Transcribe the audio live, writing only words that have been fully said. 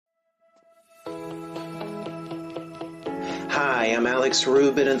Hi, I'm Alex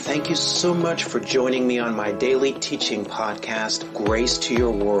Rubin, and thank you so much for joining me on my daily teaching podcast, Grace to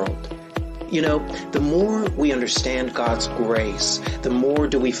Your World. You know, the more we understand God's grace, the more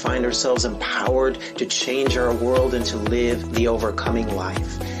do we find ourselves empowered to change our world and to live the overcoming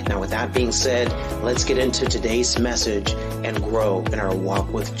life. Now, with that being said, let's get into today's message and grow in our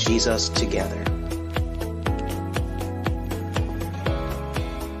walk with Jesus together.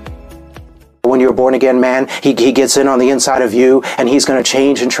 When you're born again, man, he gets in on the inside of you, and he's going to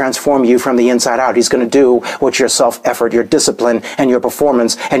change and transform you from the inside out. He's going to do what your self-effort, your discipline, and your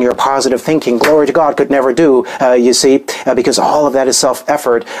performance, and your positive thinking, glory to God, could never do, because all of that is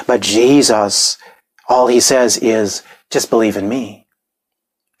self-effort. But Jesus, all he says is, just believe in me.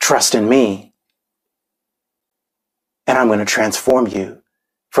 Trust in me. And I'm going to transform you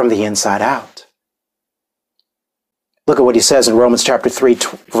from the inside out. Look at what he says in Romans chapter 3,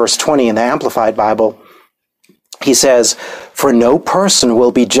 verse 20 in the Amplified Bible. He says, "For no person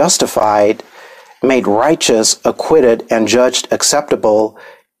will be justified, made righteous, acquitted, and judged acceptable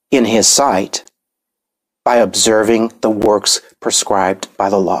in his sight by observing the works prescribed by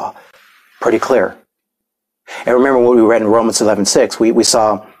the law." Pretty clear. And remember what we read in Romans 11:6. We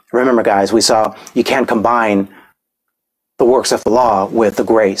saw, remember guys, we saw you can't combine the works of the law with the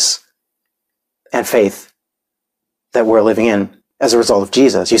grace and faith that we're living in as a result of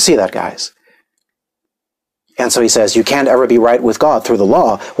Jesus. You see that, guys? And so he says, you can't ever be right with God through the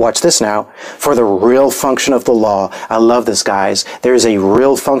law. Watch this now. For the real function of the law, I love this, guys. There is a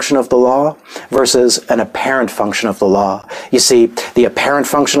real function of the law versus an apparent function of the law. You see, the apparent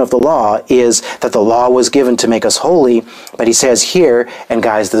function of the law is that the law was given to make us holy. But he says here, and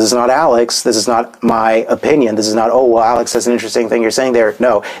guys, this is not Alex. This is not my opinion. This is not, oh, well, Alex, that's an interesting thing you're saying there.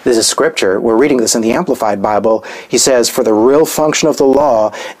 No, this is scripture. We're reading this in the Amplified Bible. He says, for the real function of the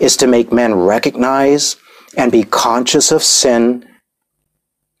law is to make men recognize and be conscious of sin,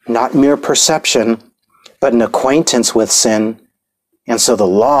 not mere perception, but an acquaintance with sin. And so the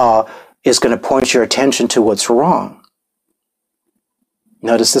law is going to point your attention to what's wrong.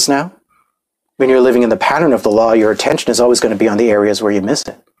 Notice this now? When you're living in the pattern of the law, your attention is always going to be on the areas where you miss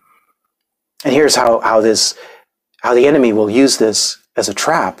it. And here's how the enemy will use this as a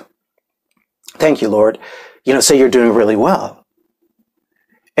trap. Thank you, Lord. Say you're doing really well.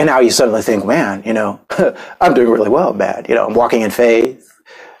 And now you suddenly think, man, I'm doing really well, man. I'm walking in faith.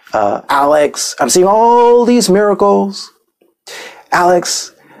 Alex, I'm seeing all these miracles.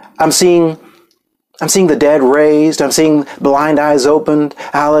 Alex, I'm seeing the dead raised. I'm seeing blind eyes opened.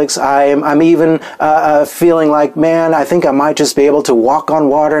 Alex, I'm even feeling like, man, I think I might just be able to walk on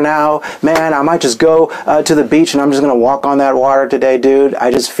water now. Man, I might just go to the beach and I'm just going to walk on that water today, dude.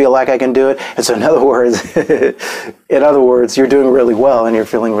 I just feel like I can do it. And so in other words, you're doing really well and you're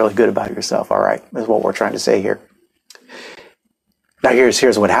feeling really good about yourself. All right, is what we're trying to say here. Now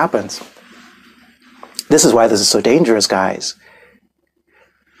here's what happens. This is why this is so dangerous, guys.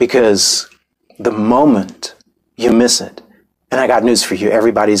 Because the moment you miss it, and I got news for you,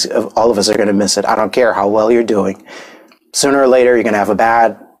 all of us are going to miss it. I don't care how well you're doing. Sooner or later, you're going to have a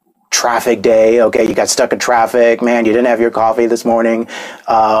bad traffic day. Okay, you got stuck in traffic, man. You didn't have your coffee this morning,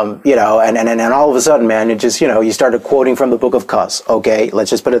 and all of a sudden, man, it just, you started quoting from the book of Cuss. Okay, let's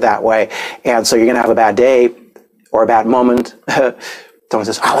just put it that way. And so you're going to have a bad day or a bad moment. Someone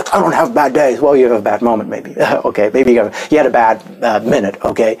says, Alex, I don't have bad days. Well, you have a bad moment, maybe. Okay, maybe you had a bad minute.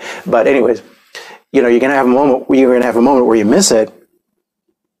 Okay, but anyways. You're going to have a moment where you miss it.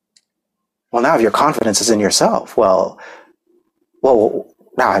 Well, now if your confidence is in yourself, well,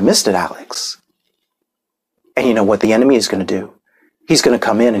 now I missed it, Alex. And you know what the enemy is going to do? He's going to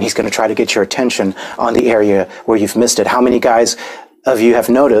come in and he's going to try to get your attention on the area where you've missed it. How many guys of you have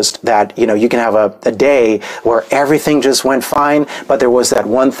noticed that, you can have a day where everything just went fine, but there was that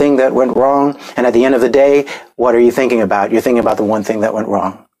one thing that went wrong. And at the end of the day, what are you thinking about? You're thinking about the one thing that went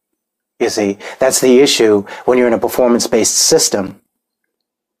wrong. You see, that's the issue when you're in a performance-based system.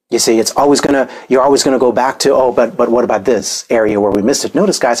 You see, you're always going to go back to, but what about this area where we missed it?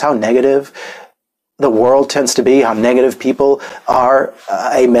 Notice, guys, how negative the world tends to be, how negative people are.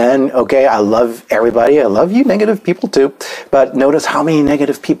 Amen. Okay, I love everybody. I love you negative people too. But notice how many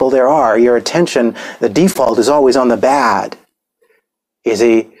negative people there are. Your attention, the default is always on the bad. You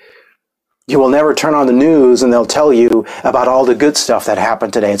see, you will never turn on the news and they'll tell you about all the good stuff that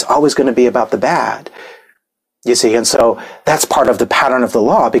happened today. It's always going to be about the bad. You see, and so that's part of the pattern of the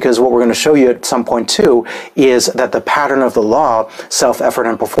law, because what we're going to show you at some point too is that the pattern of the law, self-effort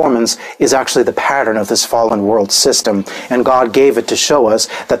and performance, is actually the pattern of this fallen world system. And God gave it to show us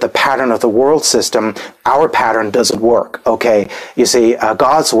that the pattern of the world system, our pattern, doesn't work. Okay, you see,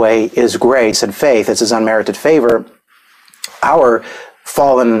 God's way is grace and faith. It's his unmerited favor. Our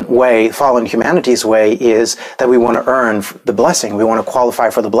fallen humanity's way is that we want to earn the blessing. We want to qualify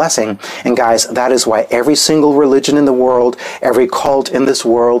for the blessing. And guys, that is why every single religion in the world, every cult in this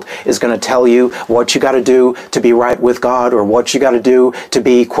world is going to tell you what you got to do to be right with God, or what you got to do to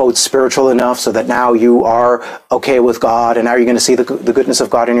be, quote, spiritual enough so that now you are okay with God, and now you're going to see the goodness of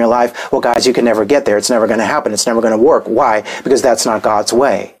God in your life. Well, guys, you can never get there. It's never going to happen. It's never going to work. Why? Because that's not God's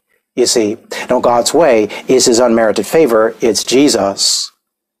way. You see, no, God's way is his unmerited favor. It's Jesus.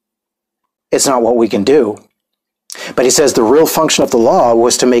 It's not what we can do. But he says the real function of the law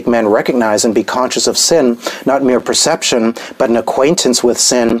was to make men recognize and be conscious of sin, not mere perception, but an acquaintance with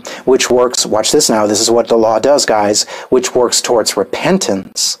sin, which works, watch this now, this is what the law does, guys, which works towards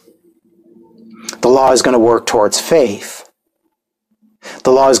repentance. The law is going to work towards faith.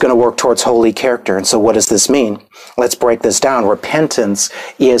 The law is going to work towards holy character. And so what does this mean? Let's break this down. Repentance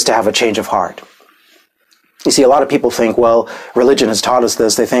is to have a change of heart. You see, a lot of people think, well, religion has taught us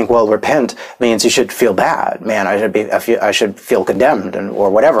this. They think, well, repent means you should feel bad. Man, I should feel condemned, or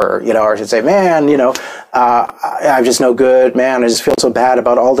whatever, or I should say, man, I'm just no good. Man, I just feel so bad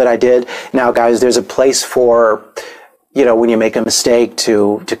about all that I did. Now, guys, there's a place for, when you make a mistake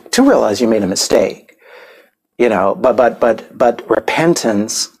to realize you made a mistake, but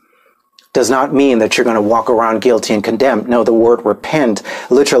repentance does not mean that you're going to walk around guilty and condemned. No, the word repent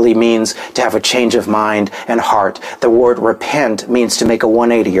literally means to have a change of mind and heart. The word repent means to make a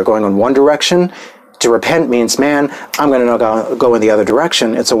 180. You're going in one direction. To repent means, man, I'm going to go in the other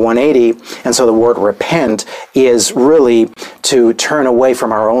direction. It's a 180. And so the word repent is really to turn away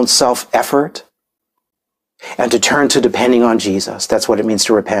from our own self-effort and to turn to depending on Jesus. That's what it means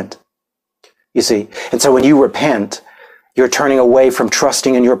to repent. You see? And so when you repent, you're turning away from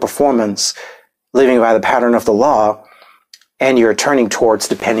trusting in your performance, living by the pattern of the law, and you're turning towards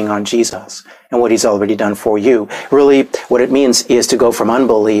depending on Jesus and what he's already done for you. Really, what it means is to go from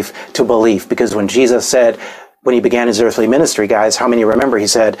unbelief to belief, because when Jesus said, when he began his earthly ministry, guys, how many remember he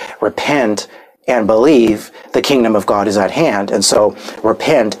said, repent and believe, the kingdom of God is at hand. And so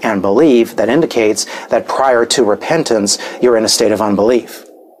repent and believe, that indicates that prior to repentance, you're in a state of unbelief.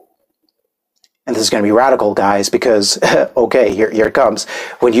 And this is going to be radical, guys, because, okay, here it comes.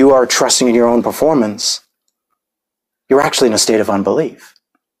 When you are trusting in your own performance, you're actually in a state of unbelief.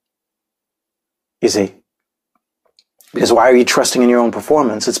 You see? Because why are you trusting in your own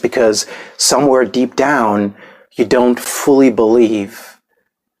performance? It's because somewhere deep down, you don't fully believe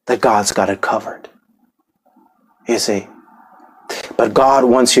that God's got it covered. You see? But God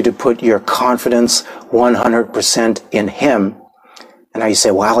wants you to put your confidence 100% in him. And now you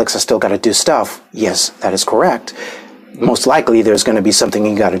say, well, Alex, I still got to do stuff. Yes, that is correct. Most likely there's going to be something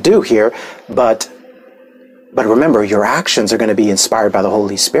you got to do here, but remember, your actions are going to be inspired by the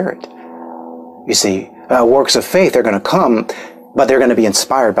Holy Spirit. You see, works of faith are going to come, but they're going to be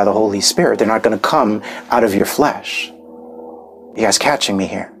inspired by the Holy Spirit. They're not going to come out of your flesh. You guys catching me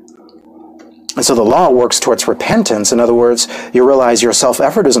here? And so the law works towards repentance. In other words, you realize your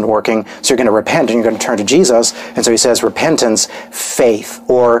self-effort isn't working, so you're going to repent and you're going to turn to Jesus. And so he says repentance, faith,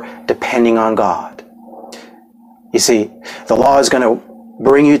 or depending on God. You see, the law is going to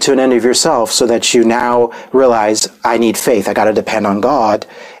bring you to an end of yourself so that you now realize, I need faith. I got to depend on God.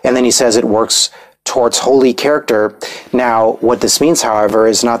 And then he says it works towards holy character. Now, what this means, however,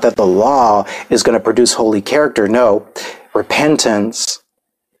 is not that the law is going to produce holy character. No, repentance,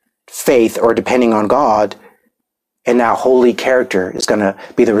 faith, or depending on God, and now holy character is going to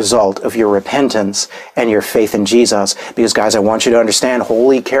be the result of your repentance and your faith in Jesus. Because, guys, I want you to understand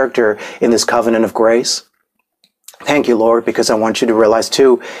holy character in this covenant of grace. Thank you, Lord, because I want you to realize,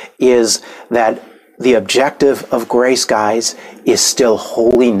 too, is that the objective of grace, guys, is still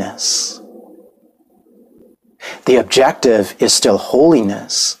holiness. The objective is still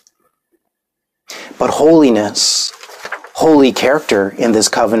holiness. But holiness, holy character in this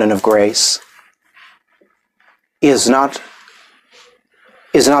covenant of grace is not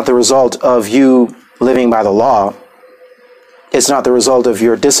the result of you living by the law. It's not the result of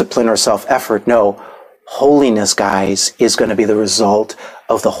your discipline or self-effort. No, holiness, guys, is going to be the result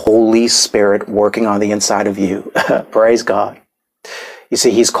of the Holy Spirit working on the inside of you. Praise God. You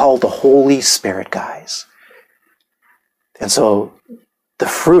see, he's called the Holy Spirit, guys. And so the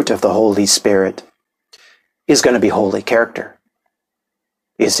fruit of the Holy Spirit is going to be holy character.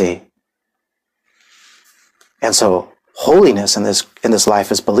 You see. And so holiness in this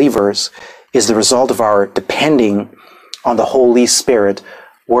life as believers is the result of our depending on the Holy Spirit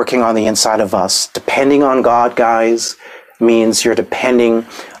working on the inside of us. Depending on God, guys, means you're depending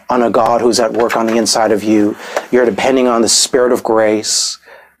on a God who's at work on the inside of you. You're depending on the Spirit of grace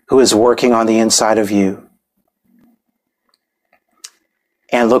who is working on the inside of you.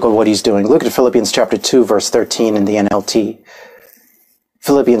 And look at what he's doing. Look at Philippians chapter 2, verse 13 in the NLT.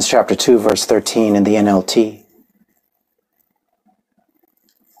 Philippians chapter 2, verse 13 in the NLT.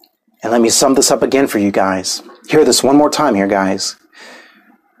 And let me sum this up again for you guys. Hear this one more time here, guys.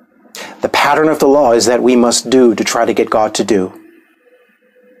 The pattern of the law is that we must do to try to get God to do.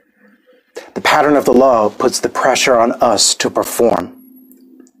 The pattern of the law puts the pressure on us to perform.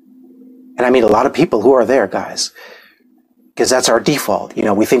 And I meet a lot of people who are there, guys, because that's our default.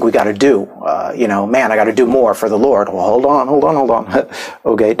 We think we got to do, man, I got to do more for the Lord. Well, hold on.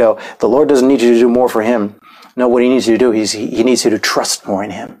 Okay, no, the Lord doesn't need you to do more for him. No, what he needs you to do is he needs you to trust more in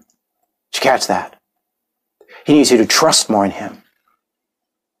him. Did you catch that? He needs you to trust more in him.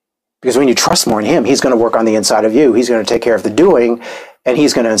 Because when you trust more in him, he's going to work on the inside of you. He's going to take care of the doing, and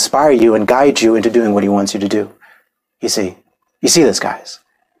he's going to inspire you and guide you into doing what he wants you to do. You see this, guys?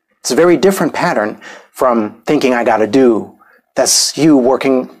 It's a very different pattern from thinking I got to do. That's you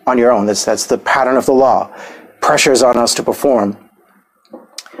working on your own. That's the pattern of the law. Pressure is on us to perform.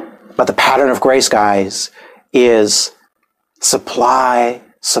 But the pattern of grace, guys, is supply,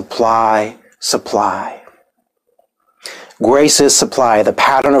 supply, supply. Grace is supply. The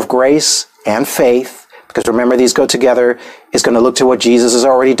pattern of grace and faith, because remember these go together, is going to look to what Jesus has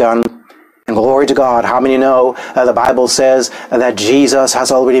already done. And glory to God. How many know the Bible says that Jesus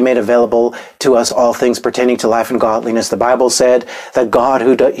has already made available to us all things pertaining to life and godliness? The Bible said that God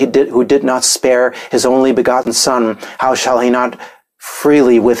who did not spare his only begotten Son, how shall he not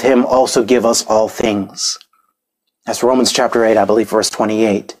freely with him also give us all things? That's Romans chapter 8, I believe, verse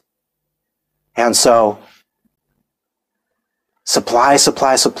 28. And so, supply,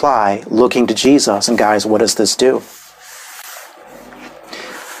 supply, supply, looking to Jesus. And guys, what does this do?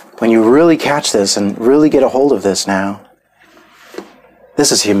 When you really catch this and really get a hold of this now,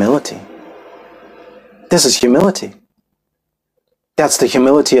 this is humility. This is humility. That's the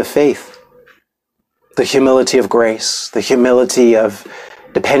humility of faith, the humility of grace, the humility of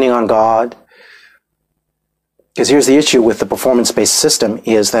depending on God. Because here's the issue with the performance-based system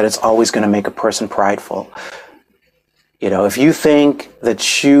is that it's always going to make a person prideful. If you think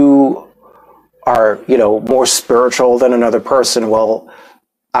that you are, more spiritual than another person, well,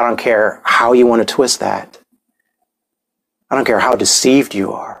 I don't care how you want to twist that. I don't care how deceived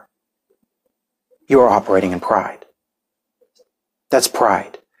you are. You are operating in pride. That's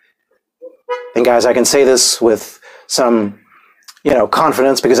pride. And guys, I can say this with some,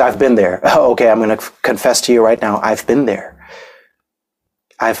 confidence because I've been there. Okay, I'm going to confess to you right now. I've been there.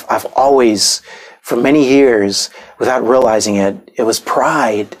 I've always, for many years, without realizing it, it was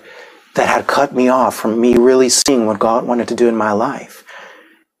pride that had cut me off from me really seeing what God wanted to do in my life.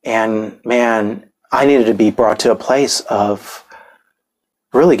 And man, I needed to be brought to a place of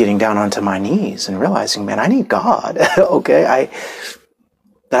really getting down onto my knees and realizing, man, I need God. Okay,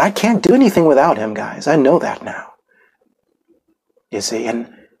 that I can't do anything without him, guys. I know that now. You see, and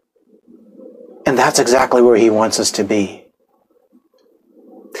that's exactly where he wants us to be.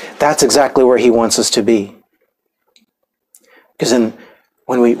 That's exactly where he wants us to be. Because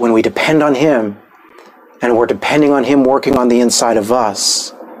when we depend on him, and we're depending on him working on the inside of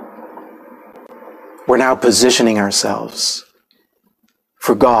us, we're now positioning ourselves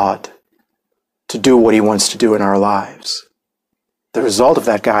for God to do what he wants to do in our lives. The result of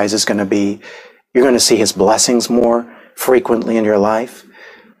that, guys, is going to be, you're going to see his blessings more frequently in your life.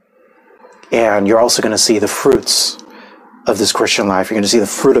 And you're also going to see the fruits of this Christian life. You're going to see the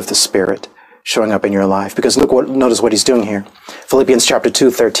fruit of the Spirit showing up in your life. Because notice what he's doing here. Philippians chapter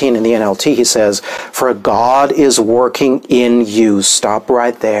 2:13 in the NLT, he says, "For God is working in you." Stop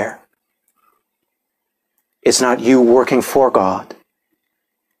right there. It's not you working for God.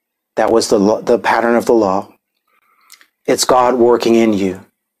 That was the pattern of the law. It's God working in you.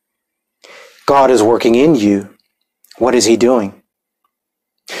 God is working in you. What is he doing?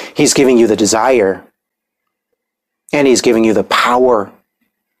 He's giving you the desire, and he's giving you the power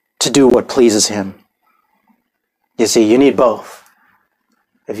to do what pleases him. You see, you need both.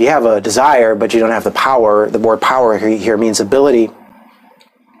 If you have a desire, but you don't have the power, the word power here means ability.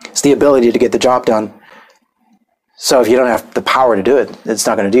 It's the ability to get the job done. So if you don't have the power to do it, it's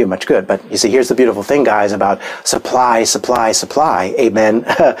not going to do you much good. But you see, here's the beautiful thing, guys, about supply, supply, supply, amen,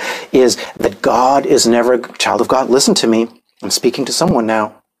 is that God is never, child of God, listen to me. I'm speaking to someone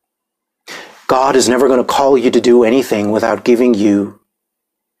now. God is never going to call you to do anything without giving you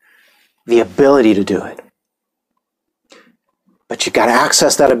the ability to do it. But you've got to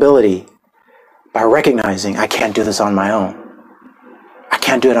access that ability by recognizing, I can't do this on my own. I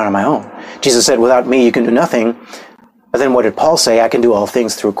can't do it on my own. Jesus said, without me, you can do nothing. But then what did Paul say? I can do all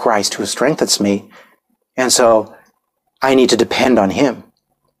things through Christ who strengthens me. And so I need to depend on him.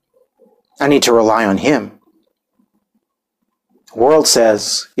 I need to rely on him. The world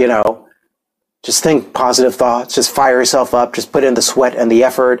says, just think positive thoughts, just fire yourself up, just put in the sweat and the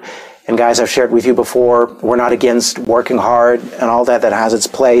effort. And guys, I've shared with you before, we're not against working hard and all that has its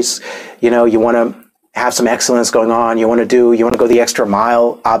place. You want to have some excellence going on. You want to go the extra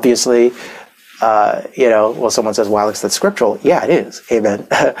mile, obviously. Someone says, well, Alex, that's scriptural. Yeah, it is. Amen.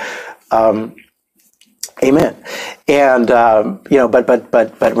 Amen. And,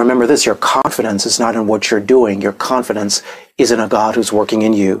 but remember this, your confidence is not in what you're doing. Your confidence is in a God who's working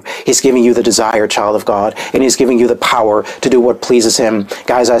in you. He's giving you the desire, child of God, and he's giving you the power to do what pleases him.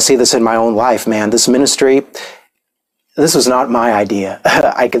 Guys, I see this in my own life, man. This ministry, this was not my idea.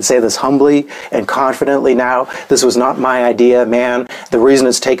 I can say this humbly and confidently now. This was not my idea, man. The reason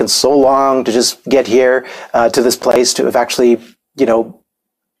it's taken so long to just get here to this place, to have actually,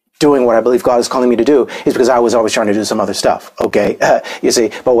 doing what I believe God is calling me to do, is because I was always trying to do some other stuff, okay? You see,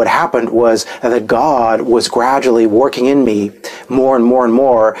 but what happened was that God was gradually working in me more and more and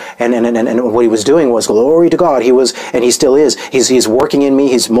more, and what he was doing was, glory to God, and he still is, he's working in me,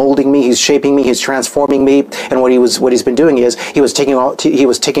 he's molding me, he's shaping me, he's transforming me, and what he's been doing is, he was taking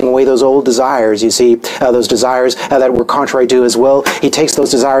away those old desires, you see, those desires that were contrary to his will. He takes those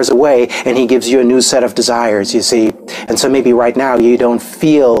desires away, and he gives you a new set of desires, you see. And so maybe right now you don't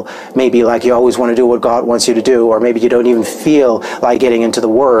feel maybe like you always want to do what God wants you to do, or maybe you don't even feel like getting into the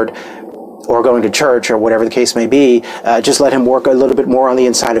Word or going to church or whatever the case may be. Just let him work a little bit more on the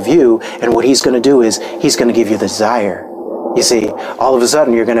inside of you, and what he's going to do is he's going to give you the desire. You see, all of a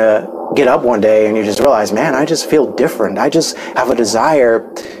sudden you're going to get up one day and you just realize, man, I just feel different. I just have a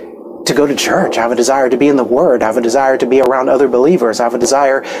desire to go to church. I have a desire to be in the Word. I have a desire to be around other believers. I have a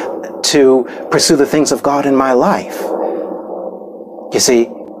desire to pursue the things of God in my life. You see,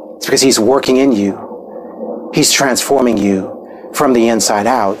 it's because he's working in you. He's transforming you from the inside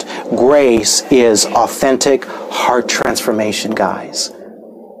out. Grace is authentic heart transformation, guys.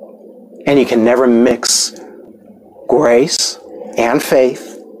 And you can never mix grace and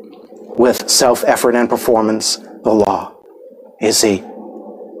faith with self-effort and performance, the law. You see?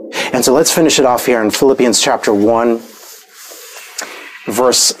 And so let's finish it off here in Philippians chapter 1,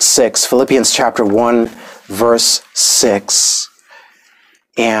 verse 6. Philippians chapter 1, verse 6.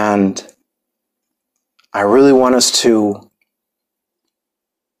 And I really want us to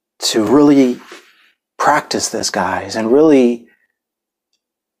really practice this, guys, and really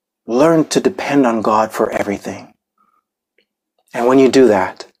learn to depend on God for everything. And when you do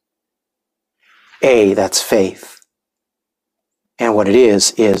that, that's faith. And what it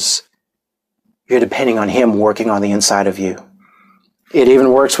is you're depending on him working on the inside of you. It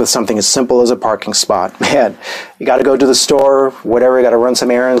even works with something as simple as a parking spot. Man, you got to go to the store, whatever, you got to run some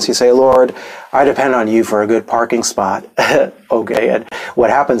errands. You say, Lord, I depend on you for a good parking spot. Okay, and what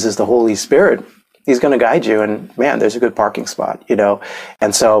happens is the Holy Spirit, he's going to guide you, and man, there's a good parking spot,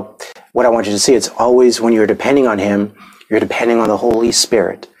 And so what I want you to see, it's always when you're depending on him, you're depending on the Holy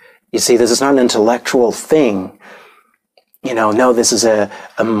Spirit. You see, this is not an intellectual thing. No, this is a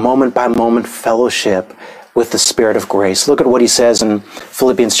moment-by-moment fellowship with the Spirit of grace. Look at what he says in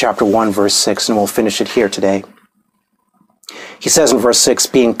Philippians chapter 1, verse 6, and we'll finish it here today. He says in verse 6,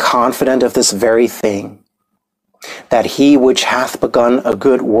 being confident of this very thing, that he which hath begun a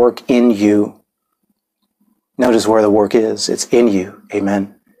good work in you, notice where the work is, it's in you,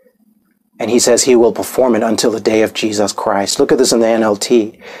 amen. And he says he will perform it until the day of Jesus Christ. Look at this in the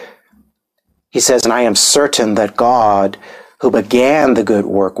NLT. He says, and I am certain that God, who began the good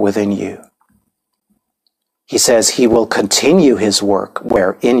work within you, he says he will continue his work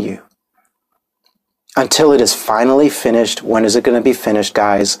where in you until it is finally finished. When is it going to be finished,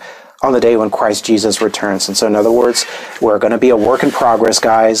 guys? On the day when Christ Jesus returns. And so in other words, we're going to be a work in progress,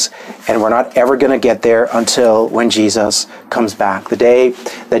 guys, and we're not ever going to get there until when Jesus comes back. The day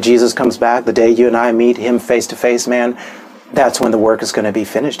that Jesus comes back, the day you and I meet him face to face, man, that's when the work is going to be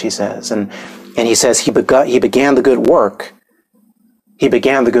finished, he says. And he says he began the good work. He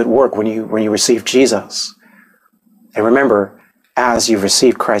began the good work when you received Jesus. And remember, as you've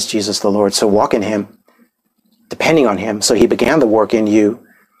received Christ Jesus the Lord, so walk in him, depending on him. So he began the work in you.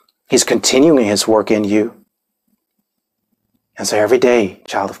 He's continuing his work in you. And so every day,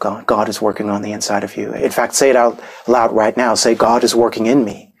 child of God, God is working on the inside of you. In fact, say it out loud right now. Say, God is working in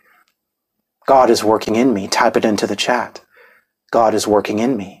me. God is working in me. Type it into the chat. God is working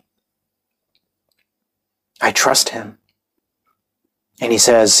in me. I trust him. And he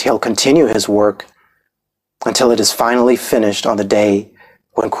says he'll continue his work until it is finally finished on the day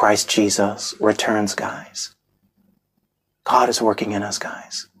when Christ Jesus returns, guys. God is working in us,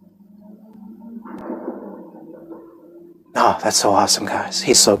 guys. Oh, that's so awesome, guys.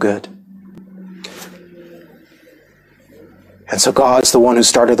 He's so good. And so God's the one who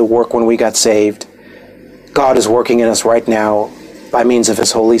started the work when we got saved. God is working in us right now by means of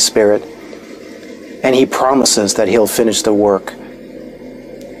His Holy Spirit. And He promises that He'll finish the work.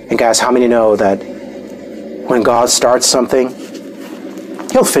 And guys, how many know that when God starts something,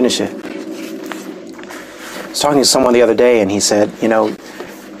 He'll finish it? I was talking to someone the other day, and he said,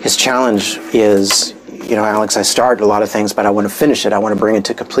 his challenge is, Alex, I start a lot of things, but I want to finish it. I want to bring it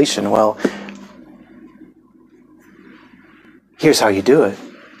to completion. Well, here's how you do it.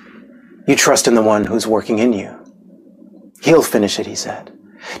 You trust in the one who's working in you. He'll finish it, he said.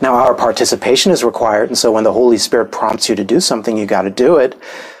 Now, our participation is required, and so when the Holy Spirit prompts you to do something, you got to do it.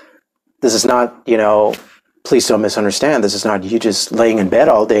 This is not, please don't misunderstand. This is not you just laying in bed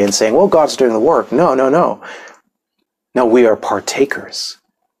all day and saying, well, God's doing the work. No. No, we are partakers.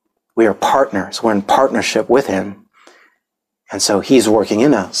 We are partners. We're in partnership with Him. And so He's working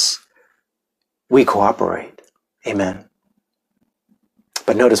in us. We cooperate. Amen.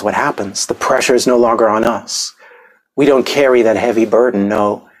 But notice what happens. The pressure is no longer on us. We don't carry that heavy burden.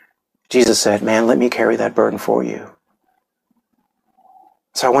 No. Jesus said, man, let me carry that burden for you.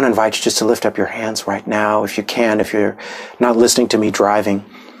 So I want to invite you just to lift up your hands right now, if you can, if you're not listening to me driving.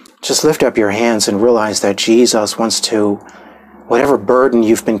 Just lift up your hands and realize that Jesus wants to, whatever burden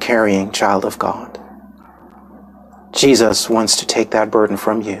you've been carrying, child of God, Jesus wants to take that burden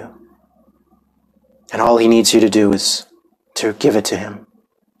from you. And all He needs you to do is to give it to Him.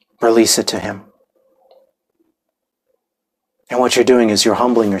 Release it to Him. And what you're doing is you're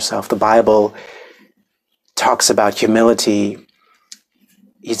humbling yourself. The Bible talks about humility.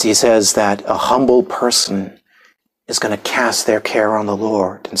 He says that a humble person is going to cast their care on the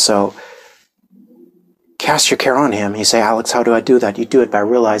Lord. And so cast your care on Him. You say, Alex, how do I do that? You do it by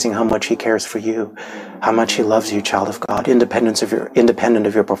realizing how much He cares for you, how much He loves you, child of God, independent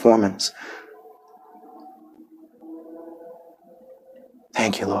of your performance.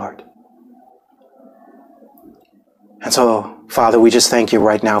 Thank you, Lord. And so, Father, we just thank you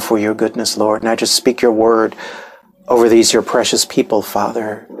right now for your goodness, Lord. And I just speak your word over these, your precious people,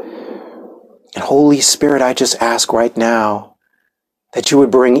 Father. And Holy Spirit, I just ask right now that you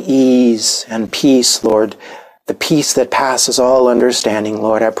would bring ease and peace, Lord, the peace that passes all understanding,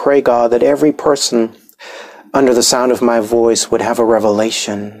 Lord. I pray, God, that every person under the sound of my voice would have a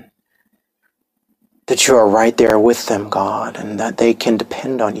revelation that you are right there with them, God, and that they can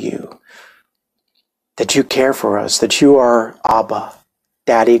depend on you, that you care for us, that you are Abba,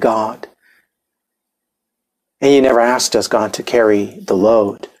 Daddy God. And you never asked us, God, to carry the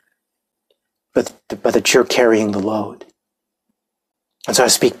load, but that you're carrying the load. And so I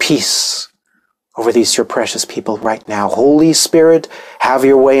speak peace over these your precious people right now. Holy Spirit, have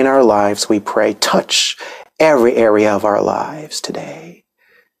your way in our lives, we pray. Touch every area of our lives today.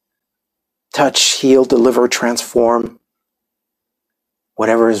 Touch, heal, deliver, transform.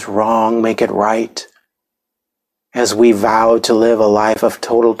 Whatever is wrong, make it right. As we vow to live a life of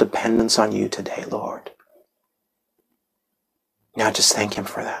total dependence on you today, Lord. Now just thank Him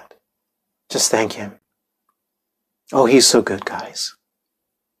for that. Just thank Him. Oh, He's so good, guys.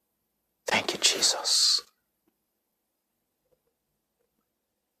 Thank you, Jesus.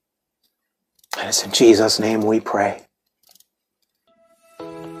 And it's in Jesus' name we pray.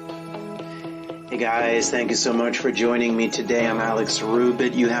 Hey guys, thank you so much for joining me today. I'm Alex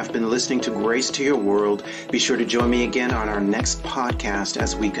Rubit. You have been listening to Grace to Your World. Be sure to join me again on our next podcast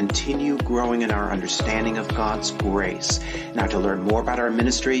as we continue growing in our understanding of God's grace. Now, to learn more about our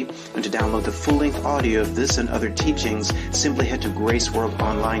ministry and to download the full-length audio of this and other teachings, simply head to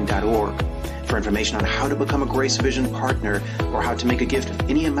graceworldonline.org. For information on how to become a Grace Vision partner or how to make a gift of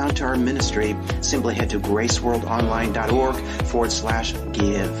any amount to our ministry, simply head to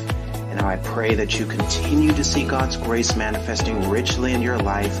graceworldonline.org/give. And now I pray that you continue to see God's grace manifesting richly in your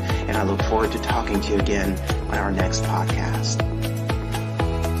life, and I look forward to talking to you again on our next podcast.